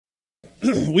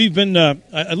we've been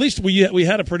at least we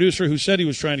had a producer who said he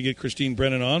was trying to get Christine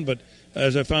Brennan on, but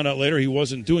as I found out later, he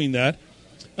wasn't doing that.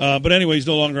 But anyway, he's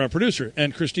no longer our producer.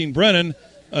 And Christine Brennan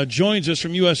joins us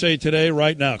from USA Today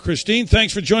right now. Christine,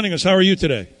 thanks for joining us. How are you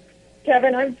today?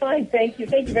 Kevin, I'm fine. Thank you.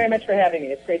 Thank you very much for having me.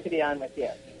 It's great to be on with you.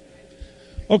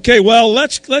 Okay, well,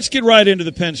 let's get right into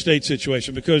the Penn State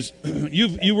situation, because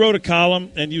you wrote a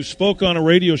column and you spoke on a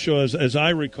radio show, as I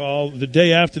recall, the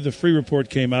day after the Freeh report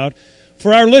came out.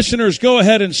 For our listeners, go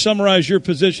ahead and summarize your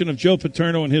position of Joe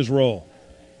Paterno and his role.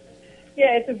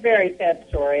 Yeah, it's a very sad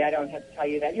story. I don't have to tell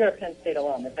you that. You're a Penn State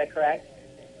alum, is that correct?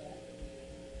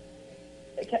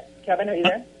 Kevin, are you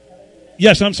there?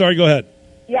 Yes, I'm sorry. Go ahead.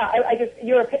 Yeah, I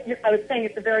was saying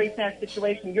it's a very sad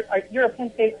situation. You're a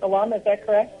Penn State alum, is that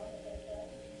correct?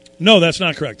 No, that's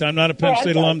not correct. I'm not a Penn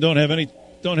State alum. Don't have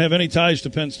any ties to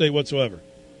Penn State whatsoever.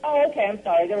 Oh, okay. I'm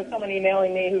sorry. There was someone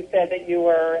emailing me who said that you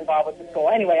were involved with the school.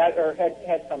 Anyway, or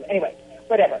had some. Anyway,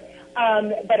 whatever.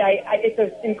 But it's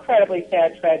an incredibly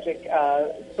sad, tragic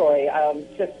story.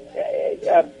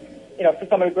 For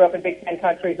someone who grew up in Big Ten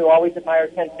country, who always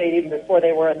admired Penn State even before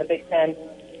they were in the Big Ten,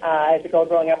 as a girl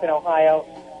growing up in Ohio,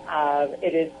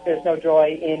 there's no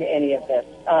joy in any of this.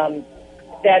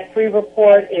 That Freeh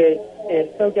report is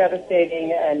so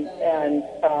devastating and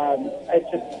it's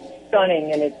just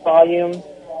stunning in its volume,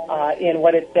 in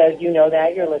what it says. You know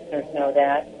that. Your listeners know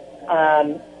that.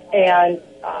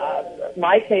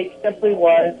 My take simply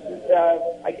was,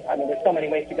 there's so many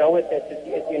ways to go with this,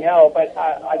 as you know, but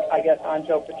I guess on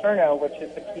Joe Paterno, which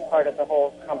is the key part of the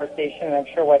whole conversation, and I'm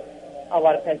sure what a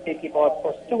lot of Penn State people, of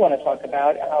course, still want to talk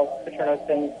about, how Paterno's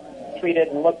been treated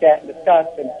and looked at and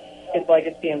discussed, and his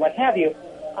legacy and what have you.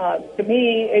 To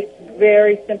me, it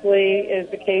very simply is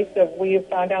the case of we have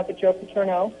found out that Joe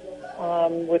Paterno,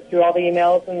 through all the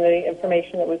emails and the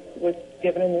information that was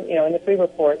given in the Freeh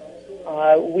report,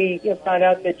 we found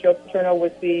out that Joe Paterno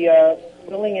was the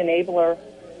willing enabler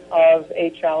of a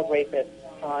child rapist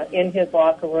in his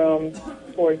locker room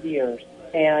for years,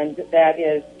 and that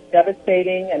is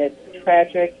devastating, and it's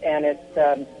tragic, and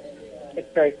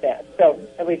it's very sad. So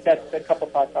at least that's a couple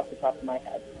thoughts off the top of my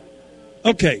head.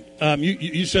 Okay,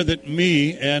 you said that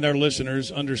me and our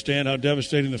listeners understand how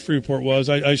devastating the Freeh report was.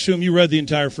 I assume you read the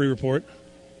entire Freeh report?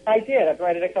 I did. I've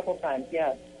read it a couple times,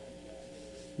 yes.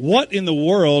 What in the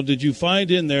world did you find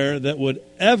in there that would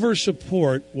ever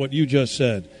support what you just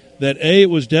said? That A, it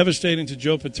was devastating to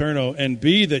Joe Paterno, and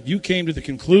B, that you came to the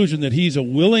conclusion that he's a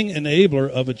willing enabler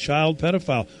of a child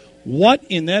pedophile. What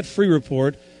in that Freeh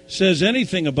report says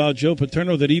anything about Joe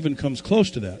Paterno that even comes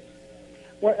close to that?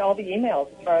 Well, all the emails,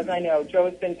 as far as I know. Joe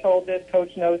has been told this.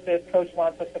 Coach knows this. Coach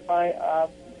wants us to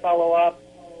follow up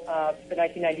the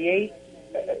 1998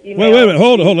 email. Wait.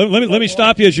 Hold on. Let me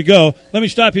stop you as you go.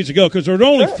 Because there are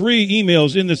only 3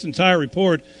 emails in this entire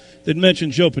report that mention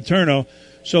Joe Paterno.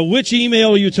 So which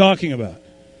email are you talking about?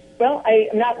 Well,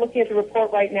 I'm not looking at the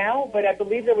report right now, but I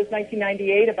believe there was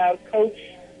 1998 about Coach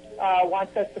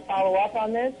wants us to follow up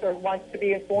on this, or wants to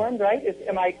be informed, right?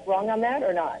 Am I wrong on that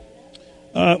or not?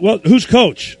 Well, who's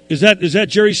Coach? Is that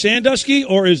Jerry Sandusky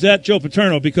or is that Joe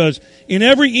Paterno? Because in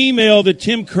every email that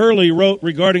Tim Curley wrote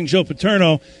regarding Joe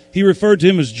Paterno, he referred to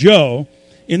him as Joe.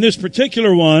 In this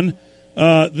particular one,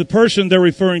 the person they're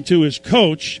referring to is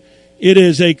Coach. It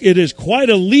is quite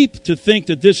a leap to think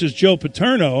that this is Joe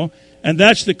Paterno, and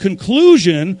that's the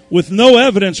conclusion with no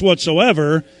evidence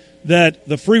whatsoever that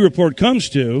the Freeh report comes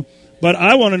to. But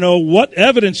I want to know what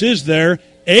evidence is there,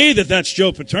 A, that that's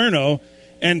Joe Paterno,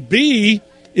 and B,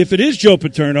 if it is Joe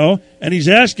Paterno, and he's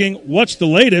asking what's the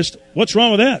latest, what's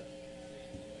wrong with that?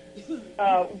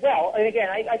 Well, and again,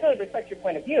 I totally respect your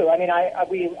point of view. I mean,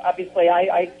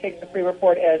 I take the Freeh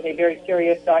report as a very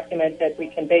serious document that we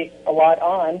can base a lot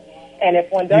on, and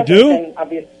if one doesn't, then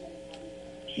obviously,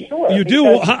 sure. You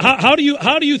do? How do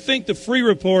you think the Freeh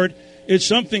report is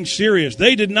something serious?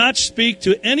 They did not speak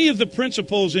to any of the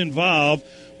principals involved,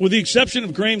 with the exception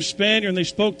of Graham Spanier, and they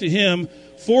spoke to him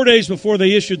 4 days before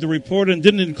they issued the report and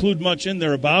didn't include much in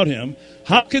there about him.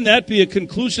 How can that be a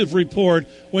conclusive report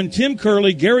when Tim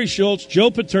Curley, Gary Schultz,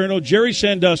 Joe Paterno, Jerry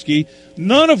Sandusky,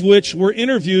 none of which were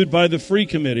interviewed by the Freeh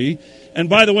committee? And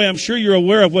by the way, I'm sure you're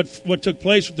aware of what took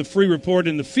place with the Freeh report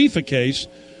in the FIFA case,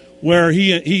 where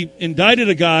he indicted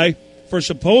a guy for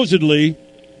supposedly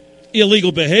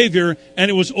illegal behavior, and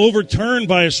it was overturned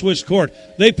by a Swiss court.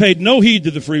 They paid no heed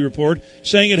to the Freeh report,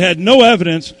 saying it had no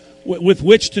evidence with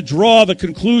which to draw the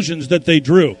conclusions that they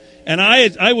drew. And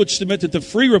I would submit that the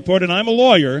Freeh report, and I'm a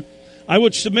lawyer, I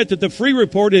would submit that the Freeh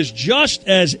report is just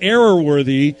as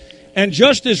error-worthy and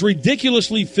just as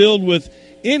ridiculously filled with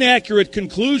inaccurate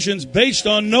conclusions based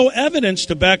on no evidence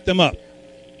to back them up.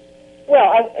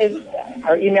 Well,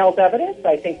 are emails evidence?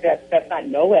 I think that's not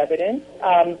no evidence.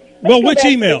 Well, which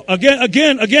email?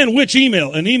 Again, which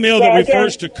email? An email that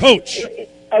refers to Coach.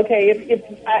 Okay, if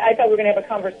I thought we were going to have a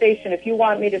conversation. If you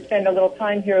want me to spend a little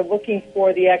time here looking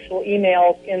for the actual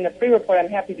emails in the Freeh report, I'm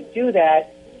happy to do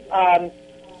that.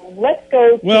 Let's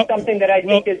go to something that I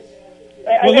think is.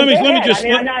 Well,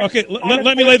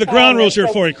 let me lay the ground rules here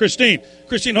for you, Christine.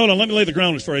 Christine, hold on. Let me lay the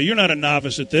ground rules for you. You're not a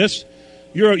novice at this.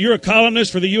 You're a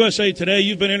columnist for the USA Today.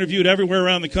 You've been interviewed everywhere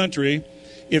around the country.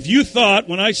 If you thought,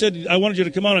 when I said I wanted you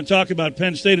to come on and talk about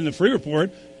Penn State in the Freeh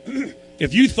report,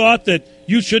 if you thought that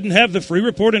you shouldn't have the Freeh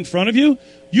report in front of you,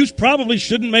 you probably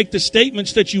shouldn't make the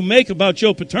statements that you make about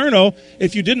Joe Paterno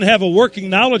if you didn't have a working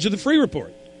knowledge of the Freeh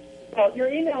report. Well, your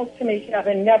emails to me,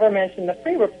 Kevin, never mentioned the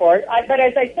Freeh report. But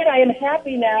as I said, I am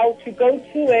happy now to go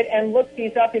to it and look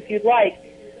these up if you'd like.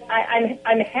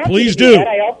 I'm happy Please to do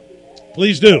that.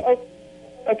 Please do.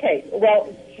 Okay.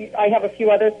 Well, I have a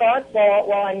few other thoughts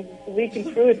while I'm leafing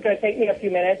through. It's going to take me a few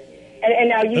minutes. And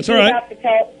now you have to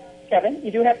tell, Kevin,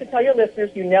 you do have to tell your listeners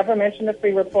you never mentioned the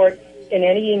Freeh report in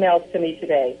any emails to me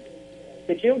today.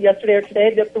 Did you? Yesterday or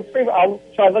today?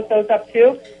 Shall I look those up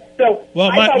too? So,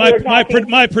 well,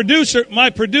 my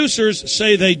producers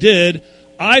say they did.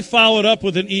 I followed up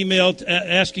with an email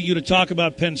asking you to talk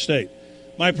about Penn State.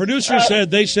 My producer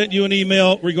said they sent you an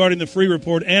email regarding the Freeh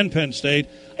report and Penn State.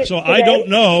 So today? I don't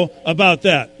know about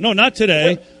that. No, not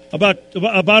today. About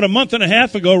a month and a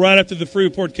half ago, right after the Freeh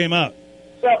report came out.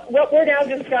 Well, what we're now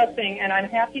discussing, and I'm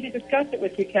happy to discuss it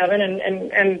with you, Kevin,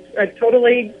 and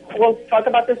totally we'll talk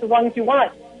about this as long as you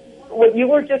want. What you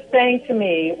were just saying to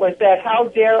me was that how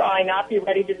dare I not be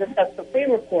ready to discuss the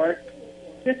Freeh report?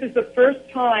 This is the first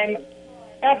time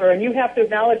ever, and you have to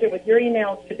acknowledge it with your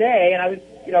emails today, and I was,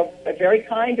 very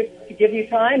kind to give you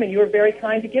time, and you were very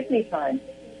kind to give me time.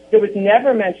 There was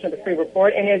never mention of the Freeh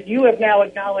report, and as you have now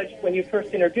acknowledged when you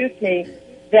first introduced me,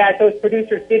 that those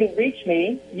producers didn't reach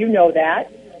me. You know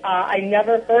that. I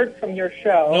never heard from your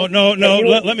show. No.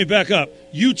 Let me back up.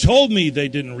 You told me they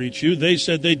didn't reach you. They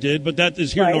said they did, but that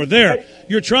is here nor there. But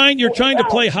you're trying to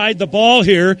play hide the ball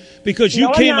here because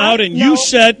you came out and you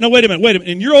said, no, wait a minute.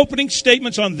 In your opening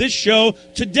statements on this show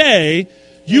today,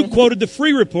 you quoted the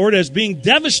Freeh report as being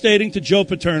devastating to Joe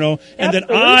Paterno, and that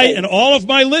I and all of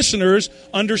my listeners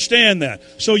understand that.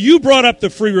 So you brought up the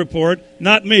Freeh report,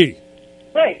 not me.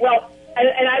 Right. Well,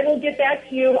 and I will get back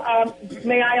to you.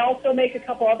 May I also make a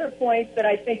couple other points that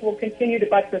I think will continue to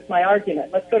buttress my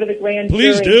argument? Let's go to the grand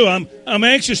jury. Please do. I'm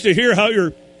anxious to hear how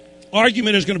your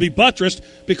argument is going to be buttressed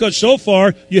because so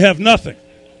far you have nothing.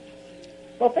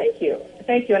 Well, thank you.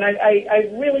 And I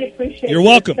really appreciate You're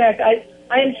welcome. Respect.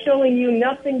 I am showing you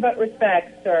nothing but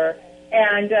respect, sir.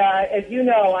 And as you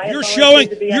know,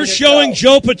 you're showing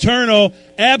Joe Paterno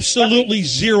absolutely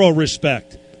zero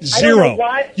respect. Zero.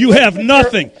 You have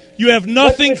nothing. You have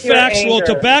nothing factual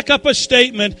to back up a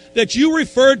statement that you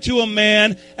referred to a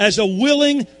man as a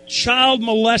willing child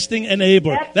molesting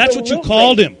enabler. Absolutely. That's what you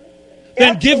called him.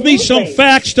 Then give me some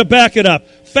facts to back it up.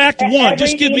 Fact one.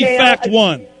 Just give me fact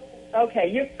one.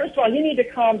 Okay. First of all, you need to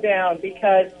calm down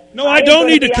because... No, I don't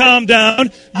need to calm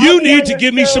down. You need to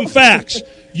give me some facts.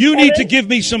 You need to give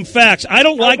me some facts. I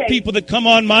don't like people that come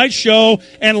on my show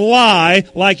and lie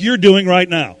like you're doing right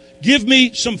now. Give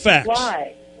me some facts.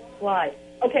 Lie.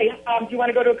 Okay, do you want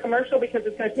to go to a commercial because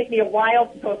it's going to take me a while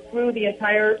to go through the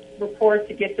entire report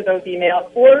to get to those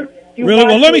emails? Or do you really?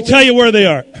 Well, let me tell you where they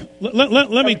are.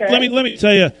 Let me tell you. Let me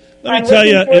tell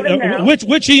you.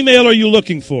 Which email are you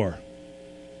looking for?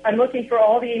 I'm looking for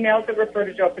all the emails that refer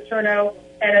to Joe Paterno.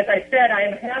 And as I said, I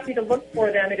am happy to look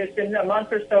for them. It has been a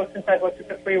month or so since I've looked at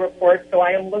the Freeh report, so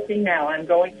I am looking now. I'm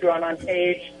going through. I'm on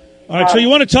page. All right, so you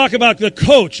want to talk about the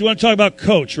coach. You want to talk about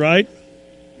Coach, right?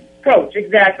 Coach,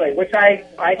 exactly, which I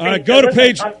think... All right, go to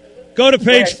page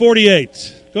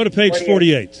 48. Go to page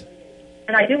 48.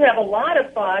 And I do have a lot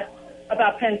of thoughts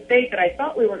about Penn State that I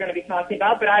thought we were going to be talking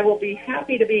about, but I will be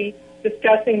happy to be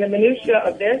discussing the minutia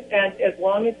of this and as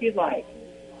long as you'd like.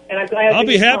 And I'm glad I'll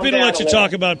be happy to let you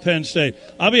talk about Penn State.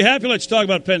 I'll be happy to let you talk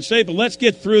about Penn State, but let's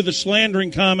get through the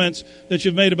slandering comments that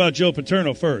you've made about Joe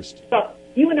Paterno first. Well,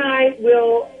 you and I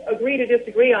will agree to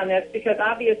disagree on this because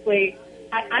obviously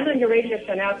I'm on your radio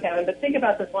show now, Kevin, but think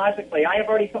about this logically. I have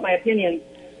already put my opinions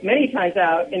many times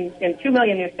out in 2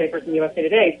 million newspapers in USA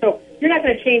Today. So you're not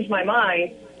going to change my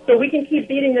mind. So we can keep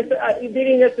beating this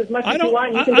as much as you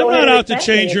want. I'm not out to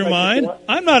change your mind.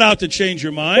 I'm not out to change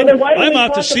your mind. Well, then why don't I'm we out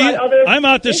to talk see. about other I'm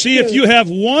out to see if you have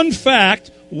one fact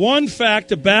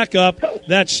to back up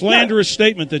that slanderous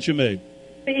statement that you made.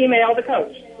 The email, the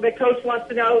coach. the coach wants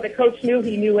to know. The coach knew.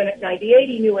 He knew in '98.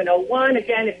 He knew in '01.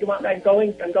 Again, if you want, I'm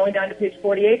going down to page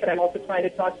 48, but I'm also trying to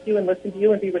talk to you and listen to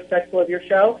you and be respectful of your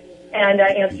show and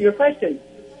answer your questions.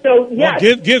 So yes.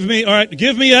 Well, give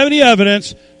me any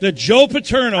evidence that Joe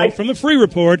Paterno from the Freeh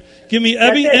Report. Give me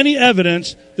any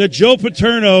evidence that Joe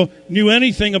Paterno knew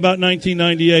anything about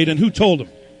 1998 and who told him.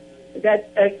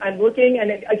 I'm looking,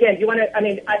 and again, you want to? I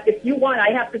mean, if you want,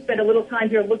 I have to spend a little time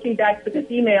here looking back to this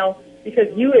email because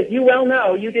you, as you well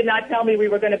know, you did not tell me we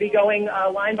were going to be going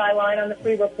line by line on the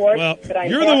Freeh Report. Well,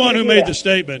 you're the one who made the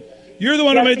statement. You're the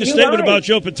one who made the statement about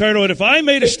Joe Paterno, and if I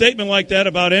made a statement like that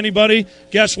about anybody,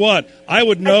 guess what? I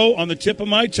would know on the tip of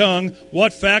my tongue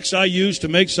what facts I used to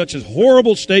make such a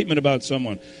horrible statement about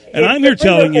someone. And I'm here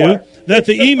telling you that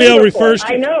the email refers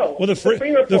to... I know. Well, the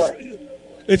Freeh Report.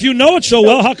 If you know it so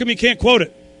well, how come you can't quote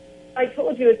it? I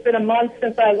told you it's been a month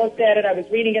since I looked at it. I was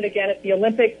reading it again at the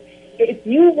Olympics. If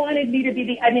you wanted me to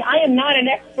be I am not an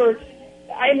expert.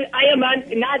 I am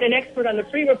not an expert on the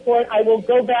Freeh Report. I will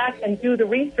go back and do the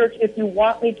research if you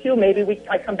want me to. Maybe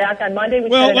I come back on Monday.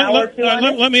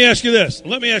 Let me ask you this.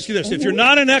 Mm-hmm. If you're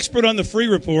not an expert on the Freeh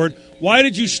Report, why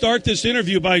did you start this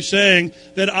interview by saying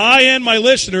that I and my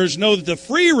listeners know that the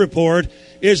Freeh Report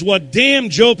is what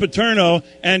damned Joe Paterno,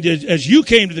 and as you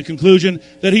came to the conclusion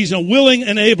that he's a willing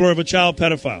enabler of a child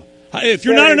pedophile? If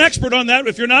you're not an expert on that,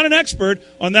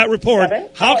 report,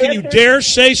 how can you dare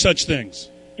say such things?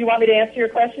 Do you want me to answer your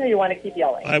question, or you want to keep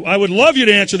yelling? I would love you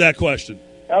to answer that question.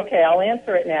 Okay, I'll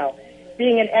answer it now.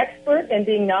 Being an expert and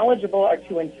being knowledgeable are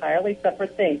two entirely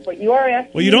separate things. What you are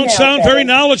asking Well, you don't sound very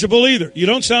knowledgeable either.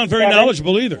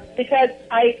 Because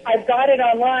I've got it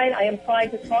online. I am trying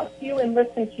to talk to you and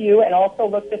listen to you and also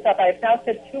look this up. I have now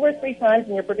said 2 or 3 times,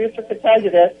 and your producer could tell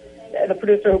you this, the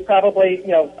producer who probably,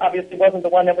 obviously wasn't the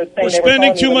one that was saying we're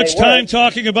spending too much time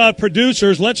talking about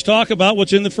producers. Let's talk about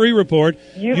what's in the Freeh Report.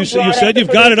 You said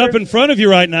you've got it up in front of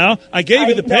you right now. I gave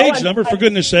you the page number, for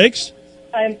goodness sakes.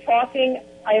 I am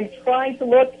trying to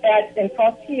look at and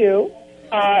talk to you.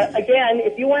 Again,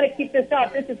 if you want to keep this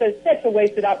up, this is such a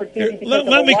wasted opportunity.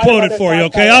 Let me quote it for you,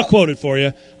 okay? I'll quote it for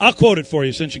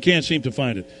you since you can't seem to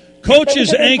find it. Coach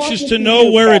is anxious to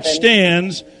know where it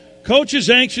stands. Coach is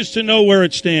anxious to know where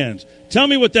it stands. Tell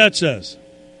me what that says.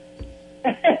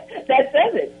 That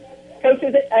says it. Coach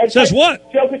is, says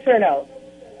what? Joe Paterno.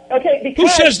 Okay.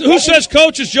 Because who says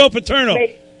Coach is Joe Paterno?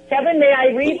 Kevin, may I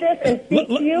read this and speak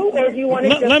to you, or do you want to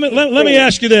let me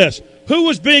ask you this. Who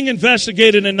was being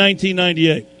investigated in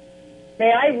 1998?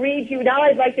 May I read you? Now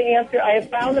I'd like to answer. I have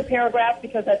found the paragraph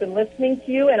because I've been listening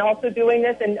to you and also doing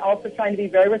this and also trying to be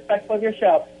very respectful of your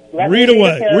show. Read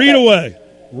away.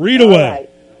 Right.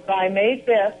 By May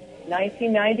 5th,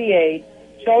 1998,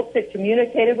 Schultz had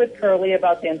communicated with Curley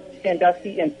about the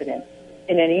Sandusky incident.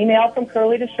 In an email from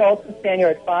Curley to Schultz in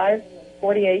January at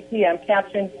 5:48 p.m.,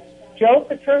 captioned Joe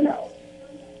Paterno,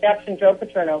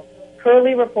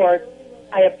 Curley reports,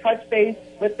 I have touched base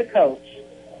with the coach.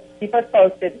 Keep us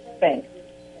posted. Thanks.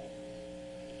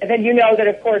 And then you know that,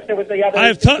 of course, there was the other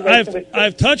I've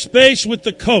touched base with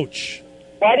the coach.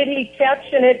 Why did he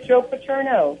caption it Joe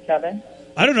Paterno, Kevin?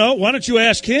 I don't know. Why don't you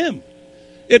ask him?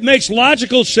 It makes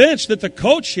logical sense that the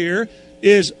coach here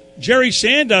is Jerry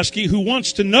Sandusky, who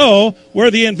wants to know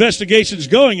where the investigation is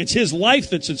going. It's his life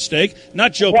that's at stake,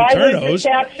 not Joe Paterno's.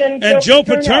 And Joe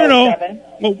Paterno,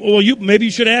 maybe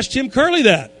you should ask Tim Curley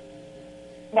that.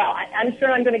 Well, I'm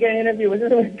sure I'm going to get an interview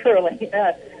with Curley.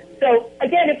 So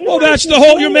again, if you that's the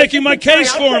whole. You're making my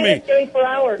case for me.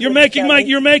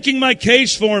 You're making my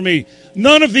case for me.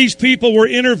 None of these people were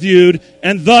interviewed,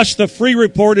 and thus the Freeh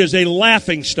Report is a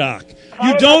laughingstock.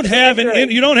 You don't have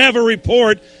a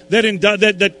report that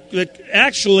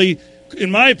actually,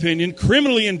 in my opinion,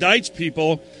 criminally indicts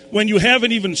people when you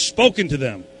haven't even spoken to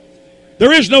them.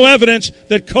 There is no evidence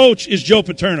that Coach is Joe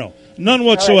Paterno. None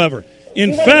whatsoever.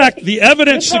 In fact, the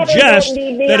evidence suggests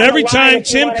that every time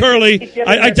Tim Curley,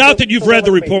 I doubt that you've read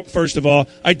the report, first of all.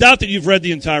 I doubt that you've read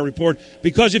the entire report,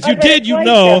 because if you did, you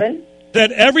know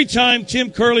that every time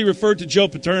Tim Curley referred to Joe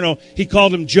Paterno, he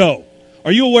called him Joe.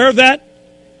 Are you aware of that?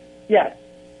 Yes.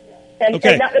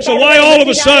 Okay. So why all of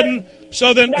a sudden?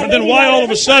 So then why all of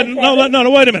a sudden?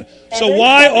 No, wait a minute. So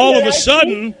why all of a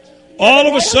sudden? All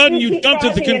of a sudden, you jump to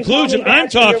the conclusion. I'm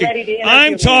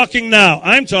talking now.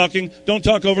 Don't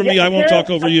talk over me. I won't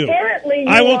talk over you.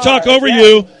 I won't talk over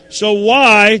you. So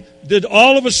why did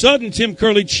all of a sudden Tim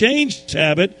Curley change his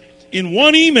habit in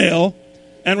one email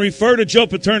and refer to Joe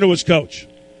Paterno as Coach?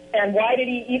 And why did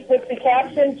he put the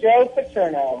caption Joe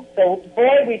Paterno? So,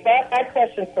 boy, we got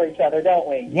questions for each other, don't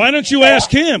we? Why don't you ask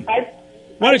him?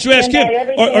 Why don't you ask him?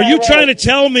 Are you trying to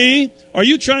tell me? Are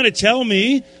you trying to tell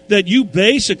me that you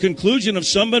base a conclusion of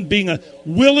someone being a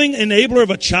willing enabler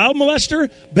of a child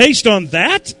molester based on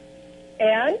that?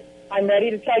 And I'm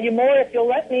ready to tell you more if you'll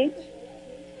let me.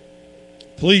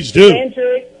 Please do.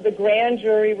 The grand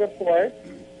jury report,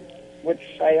 which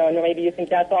I don't know, maybe you think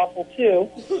that's awful too.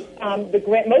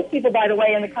 Most people, by the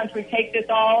way, in the country take this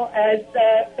all as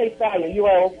face value. You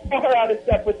are far out of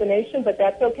step with the nation, but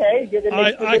that's okay.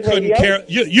 I couldn't care.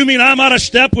 You mean I'm out of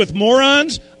step with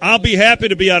morons? I'll be happy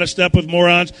to be out of step with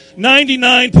morons.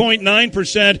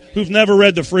 99.9% who've never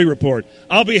read the Freeh report.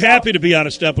 I'll be happy to be out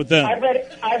of step with them.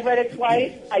 I've read it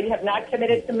twice. I have not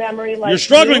committed to memory like you're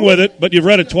struggling with it, but you've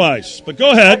read it twice. But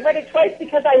go ahead. I've read it twice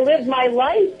because I lived my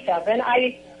life, Kevin.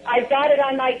 I got it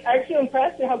on my... Aren't you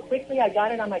impressed at how quickly I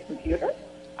got it on my computer?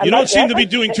 You don't seem to be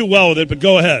doing too well with it, but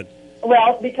go ahead.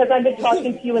 Well, because I've been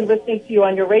talking to you and listening to you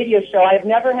on your radio show. I have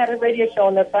never had a radio show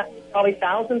in the probably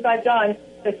thousands I've done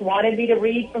just wanted me to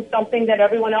read from something that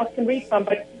everyone else can read from.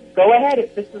 But go ahead.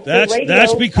 If this is radio,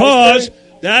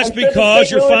 that's because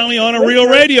you're finally on a real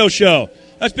radio show.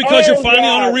 That's because you're finally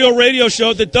on a real radio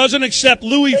show that doesn't accept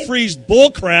Louis Freeh's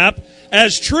bullcrap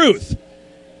as truth.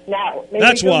 Now,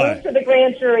 that's why. Move to the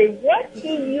grand jury. What do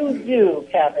you do,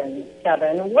 Kevin?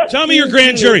 Tell me your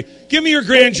grand jury. Give me your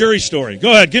grand jury story.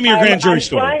 Go ahead. Give me your grand jury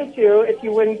story. I'm trying to, if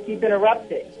you wouldn't keep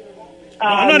interrupting.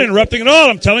 I'm not interrupting at all.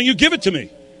 I'm telling you, give it to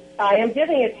me. I am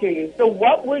giving it to you. So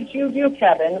what would you do,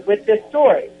 Kevin, with this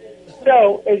story?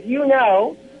 So, as you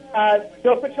know,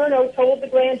 Joe Paterno told the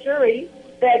grand jury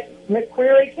that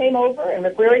McQueary came over, and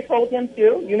McQueary told him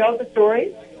too. You know the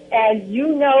story. And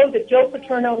you know that Joe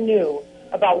Paterno knew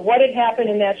about what had happened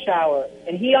in that shower,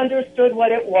 and he understood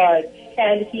what it was,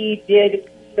 and he did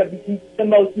the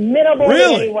most minimal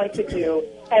that anyone could do.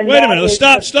 And wait a minute.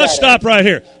 Let's stop right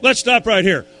here. Let's stop right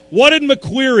here. What did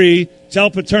McQueary tell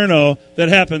Paterno that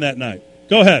happened that night?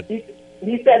 Go ahead. He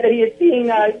said that he had seen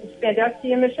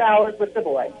Sandusky in the showers with the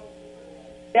boy.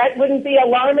 That wouldn't be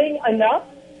alarming enough?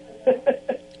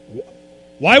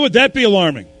 Why would that be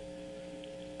alarming?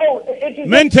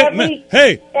 I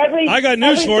got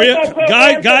news for you.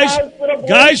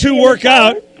 Guys who work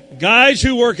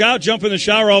out jump in the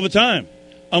shower all the time.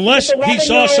 Unless he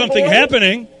saw something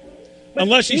happening. Well,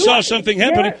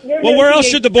 where else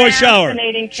should the boy shower?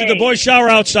 Should the boy shower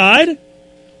outside?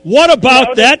 What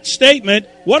about that statement?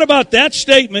 What about that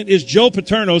statement is Joe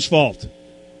Paterno's fault?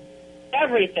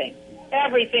 Everything.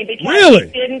 Because really?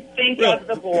 He didn't think of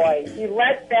the boy. He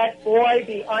let that boy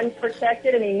be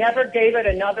unprotected, and he never gave it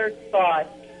another thought.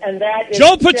 And that is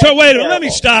Joe Paterno. Wait a minute. Let me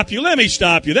stop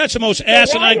you. That's the most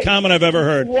asinine comment I've ever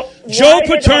heard. Joe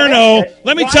Paterno.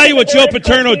 Let me tell you what Joe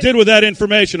Paterno did with that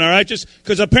information. All right, just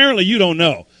because apparently you don't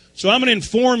know. So I'm going to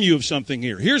inform you of something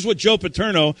here. Here's what Joe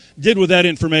Paterno did with that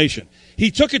information.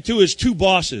 He took it to his two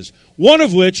bosses, one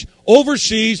of which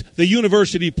oversees the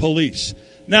university police.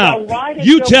 Now,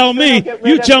 you tell me,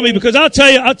 because I'll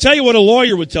tell you what a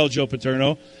lawyer would tell Joe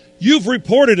Paterno. You've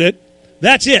reported it.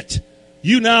 That's it.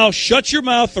 You now shut your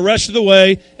mouth the rest of the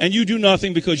way, and you do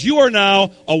nothing because you are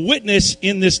now a witness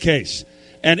in this case.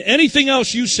 And anything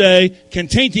else you say can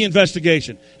taint the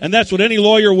investigation. And that's what any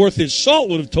lawyer worth his salt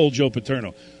would have told Joe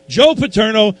Paterno. Joe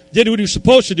Paterno did what he was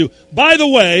supposed to do. By the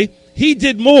way, he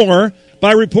did more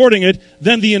by reporting it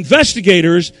than the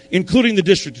investigators, including the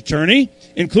district attorney,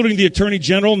 including the attorney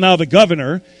general, now the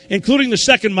governor, including the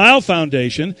Second Mile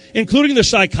Foundation, including the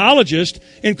psychologist,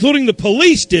 including the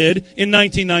police did in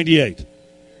 1998.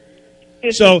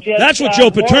 So that's what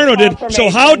Joe Paterno did. So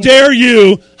how dare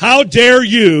you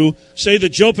say that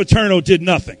Joe Paterno did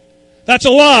nothing? That's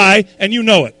a lie, and you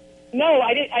know it. No,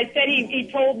 I said he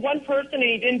told one person and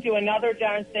he didn't do another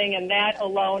darn thing, and that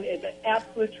alone is an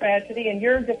absolute tragedy, and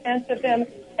your defense of him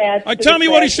tell me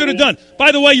what he should have done.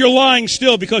 By the way, you're lying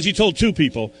still because he told two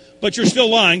people, but you're still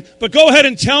lying. But go ahead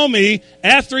and tell me,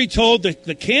 after he told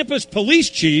the campus police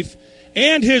chief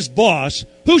and his boss,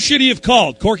 who should he have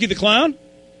called? Corky the Clown?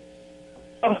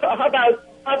 How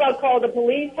about call the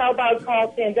police? How about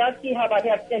call Sandusky? How about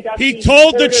have Sandusky? He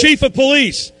told the chief of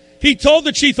police. He told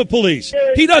the chief of police.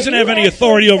 He doesn't have any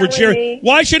authority over Jerry.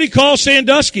 Why should he call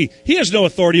Sandusky? He has no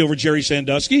authority over Jerry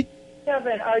Sandusky.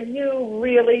 Kevin, are you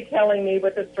really telling me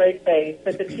with a straight face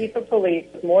that the chief of police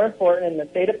is more important in the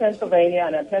state of Pennsylvania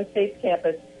and on Penn State's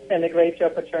campus than the great Joe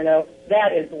Paterno?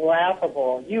 That is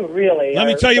laughable. You really Let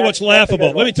me tell you what's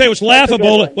laughable. What's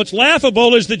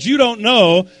laughable is that you don't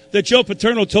know that Joe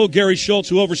Paterno told Gary Schultz,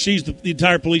 who oversees the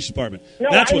entire police department.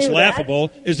 That's what's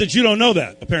laughable, is that you don't know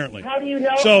that, apparently. How do you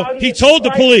know? So he told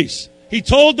the police. He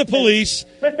told the police.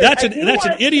 That's an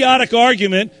idiotic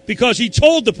argument because he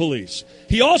told the police.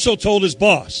 He also told his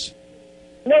boss.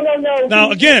 No.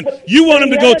 Now, again, you want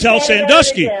him to go tell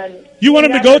Sandusky. You want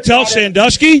him to go tell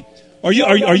Sandusky? Are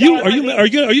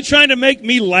you trying to make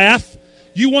me laugh?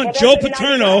 You want Joe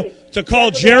Paterno to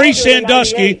call Jerry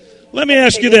Sandusky? Let me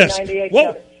ask you this: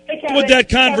 What would that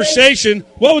conversation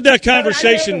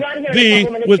be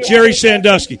with Jerry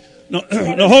Sandusky? No,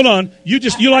 hold on.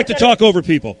 You like to talk over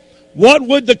people. What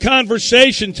would the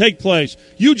conversation take place?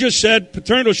 You just said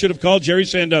Paterno should have called Jerry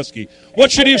Sandusky.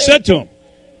 What should he have said to him?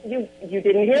 You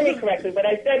didn't hear me correctly. What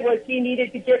I said was he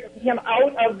needed to get him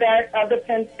out of the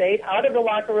Penn State, out of the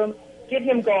locker room, get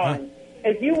him gone.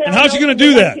 And how's he going to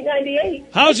do that?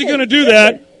 How's he going to do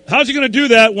that? How's he going to do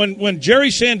that when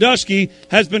Jerry Sandusky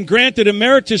has been granted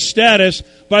emeritus status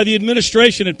by the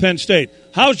administration at Penn State?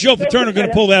 How's Joe Paterno going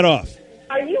to pull that off?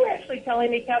 Are you actually telling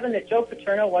me, Kevin, that Joe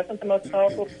Paterno wasn't the most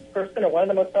powerful person or one of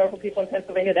the most powerful people in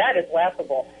Pennsylvania? That is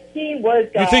laughable. He was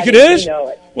God. You think it is? You know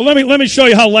it. Well, let me show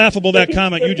you how laughable that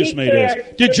comment you just made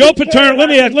is. Did Joe Paterno?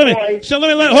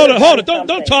 Hold it.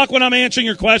 Don't talk when I'm answering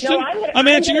your question. I'm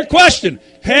answering your question.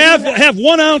 Have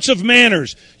 1 ounce of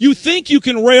manners. You think you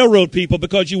can railroad people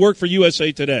because you work for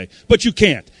USA Today, but you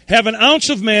can't. Have an ounce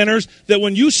of manners that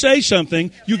when you say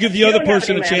something, you give the other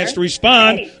person a chance to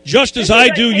respond, just as I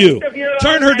do you.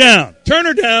 Turn her down.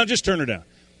 Just turn her down.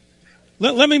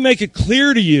 Let me make it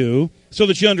clear to you so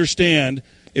that you understand.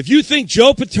 If you think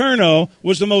Joe Paterno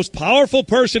was the most powerful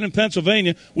person in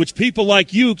Pennsylvania, which people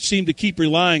like you seem to keep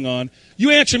relying on,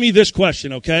 you answer me this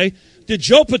question, okay? Did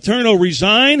Joe Paterno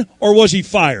resign or was he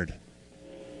fired?